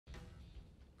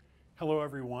Hello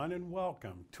everyone and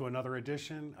welcome to another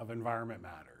edition of Environment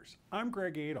Matters. I'm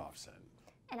Greg Adolphson.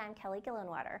 And I'm Kelly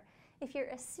Gillenwater. If you're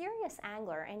a serious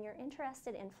angler and you're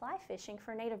interested in fly fishing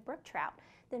for native brook trout,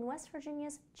 then West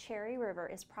Virginia's Cherry River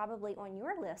is probably on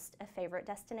your list of favorite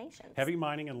destinations. Heavy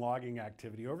mining and logging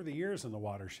activity over the years in the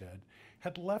watershed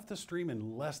had left the stream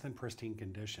in less than pristine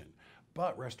condition,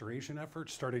 but restoration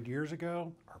efforts started years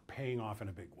ago are paying off in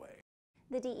a big way.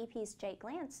 The DEP's Jake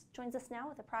Lance joins us now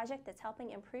with a project that's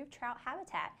helping improve trout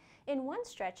habitat in one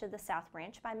stretch of the South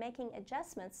Branch by making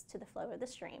adjustments to the flow of the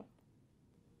stream.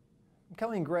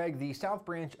 Kelly and Greg, the South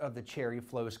Branch of the Cherry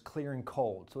flows clear and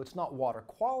cold, so it's not water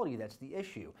quality that's the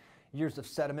issue. Years of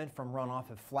sediment from runoff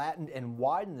have flattened and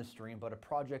widened the stream, but a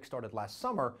project started last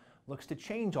summer looks to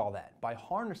change all that by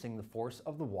harnessing the force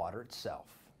of the water itself.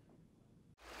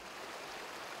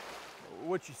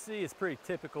 What you see is pretty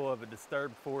typical of a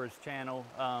disturbed forest channel.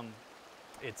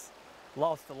 It's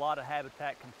lost a lot of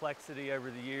habitat complexity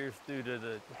over the years due to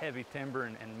the heavy timber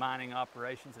and mining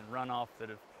operations and runoff that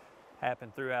have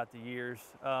happened throughout the years.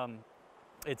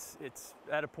 It's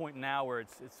at a point now where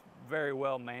it's very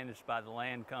well managed by the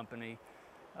land company.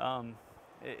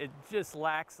 It just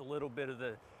lacks a little bit of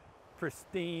the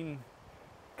pristine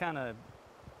kind of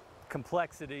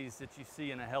complexities that you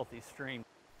see in a healthy stream.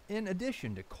 In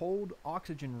addition to cold,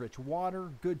 oxygen-rich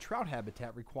water, good trout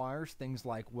habitat requires things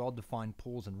like well-defined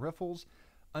pools and riffles,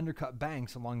 undercut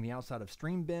banks along the outside of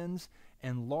stream bends,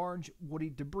 and large woody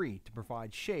debris to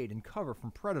provide shade and cover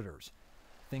from predators,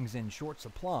 things in short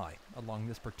supply along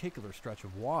this particular stretch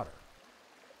of water.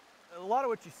 A lot of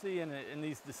what you see in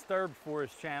these disturbed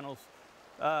forest channels,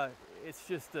 it's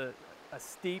just a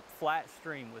steep, flat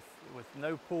stream with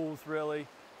no pools really.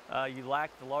 You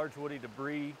lack the large woody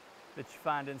debris that you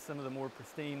find in some of the more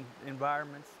pristine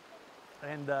environments.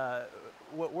 And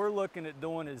what we're looking at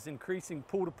doing is increasing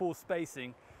pool-to-pool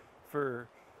spacing for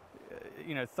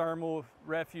thermal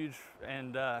refuge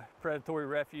and predatory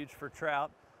refuge for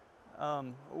trout.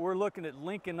 We're looking at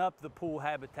linking up the pool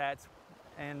habitats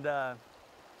and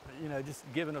just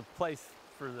giving a place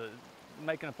for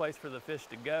making a place for the fish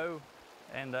to go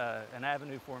and an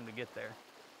avenue for them to get there.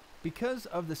 Because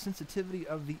of the sensitivity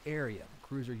of the area,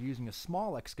 crews are using a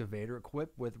small excavator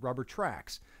equipped with rubber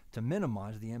tracks to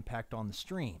minimize the impact on the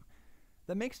stream.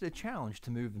 That makes it a challenge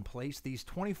to move in place these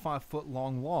 25-foot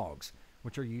long logs,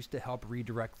 which are used to help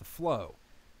redirect the flow.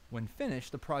 When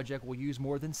finished, the project will use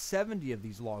more than 70 of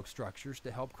these log structures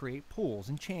to help create pools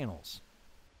and channels.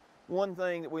 One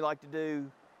thing that we like to do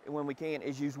when we can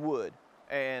is use wood,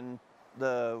 and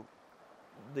the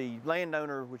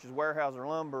landowner, which is Weyerhaeuser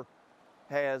Lumber,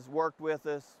 has worked with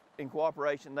us in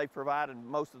cooperation. They've provided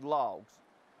most of the logs.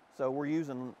 So we're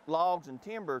using logs and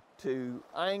timber to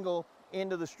angle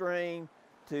into the stream,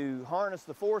 to harness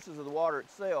the forces of the water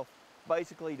itself,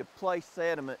 basically to place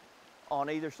sediment on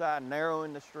either side,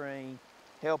 narrowing the stream,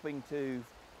 helping to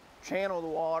channel the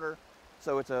water.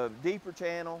 So it's a deeper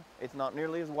channel, it's not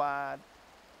nearly as wide,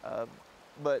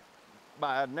 but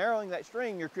by narrowing that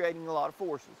stream, you're creating a lot of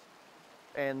forces.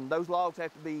 And those logs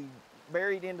have to be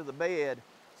buried into the bed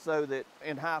so that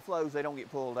in high flows they don't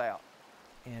get pulled out.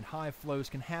 And high flows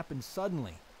can happen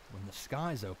suddenly when the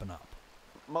skies open up.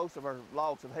 Most of our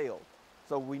logs have held,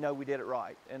 so we know we did it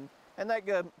right. And that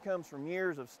comes from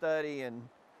years of study and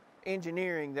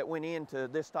engineering that went into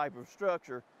this type of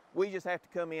structure. We just have to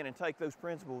come in and take those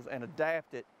principles and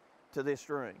adapt it to this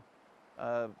stream.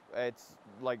 It's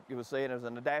like it was saying, it's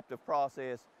an adaptive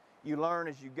process. You learn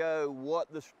as you go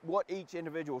what each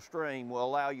individual stream will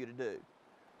allow you to do.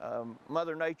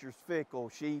 Mother Nature's fickle.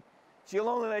 She'll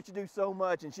only let you do so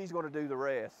much, and she's going to do the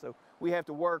rest. So we have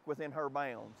to work within her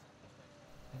bounds.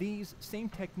 These same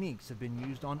techniques have been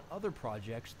used on other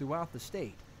projects throughout the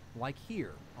state, like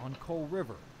here on Coal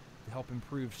River, to help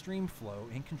improve stream flow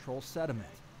and control sediment.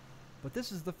 But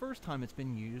this is the first time it's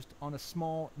been used on a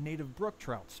small native brook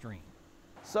trout stream.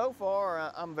 So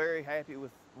far, I'm very happy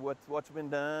with what's been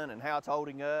done and how it's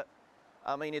holding up.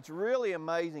 I mean, it's really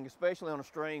amazing, especially on a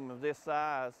stream of this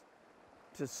size,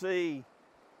 to see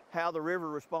how the river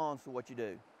responds to what you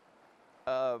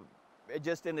do.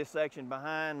 Just in this section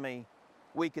behind me,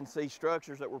 we can see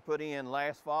structures that were put in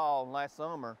last fall and last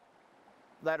summer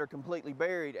that are completely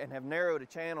buried and have narrowed a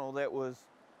channel that was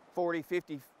 40,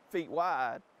 50 feet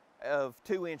wide of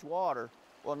 2-inch water.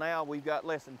 Well, now we've got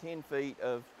less than 10 feet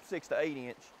of 6 to 8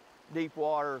 inch deep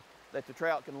water that the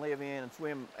trout can live in and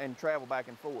swim and travel back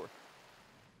and forth.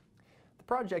 The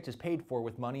project is paid for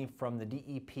with money from the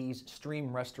DEP's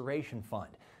Stream Restoration Fund,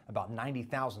 about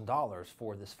 $90,000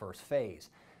 for this first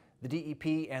phase. The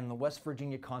DEP and the West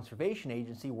Virginia Conservation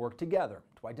Agency work together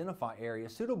to identify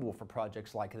areas suitable for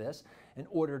projects like this in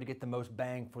order to get the most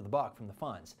bang for the buck from the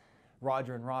funds.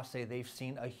 Roger and Ross say they've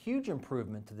seen a huge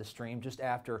improvement to the stream just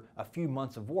after a few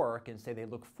months of work, and say they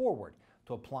look forward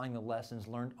to applying the lessons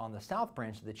learned on the South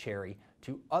Branch of the Cherry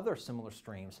to other similar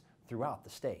streams throughout the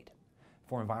state.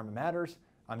 For Environment Matters,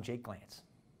 I'm Jake Glantz.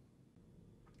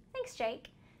 Thanks, Jake.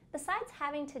 Besides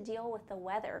having to deal with the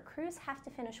weather, crews have to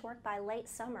finish work by late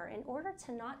summer in order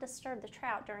to not disturb the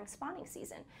trout during spawning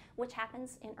season, which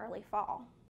happens in early fall.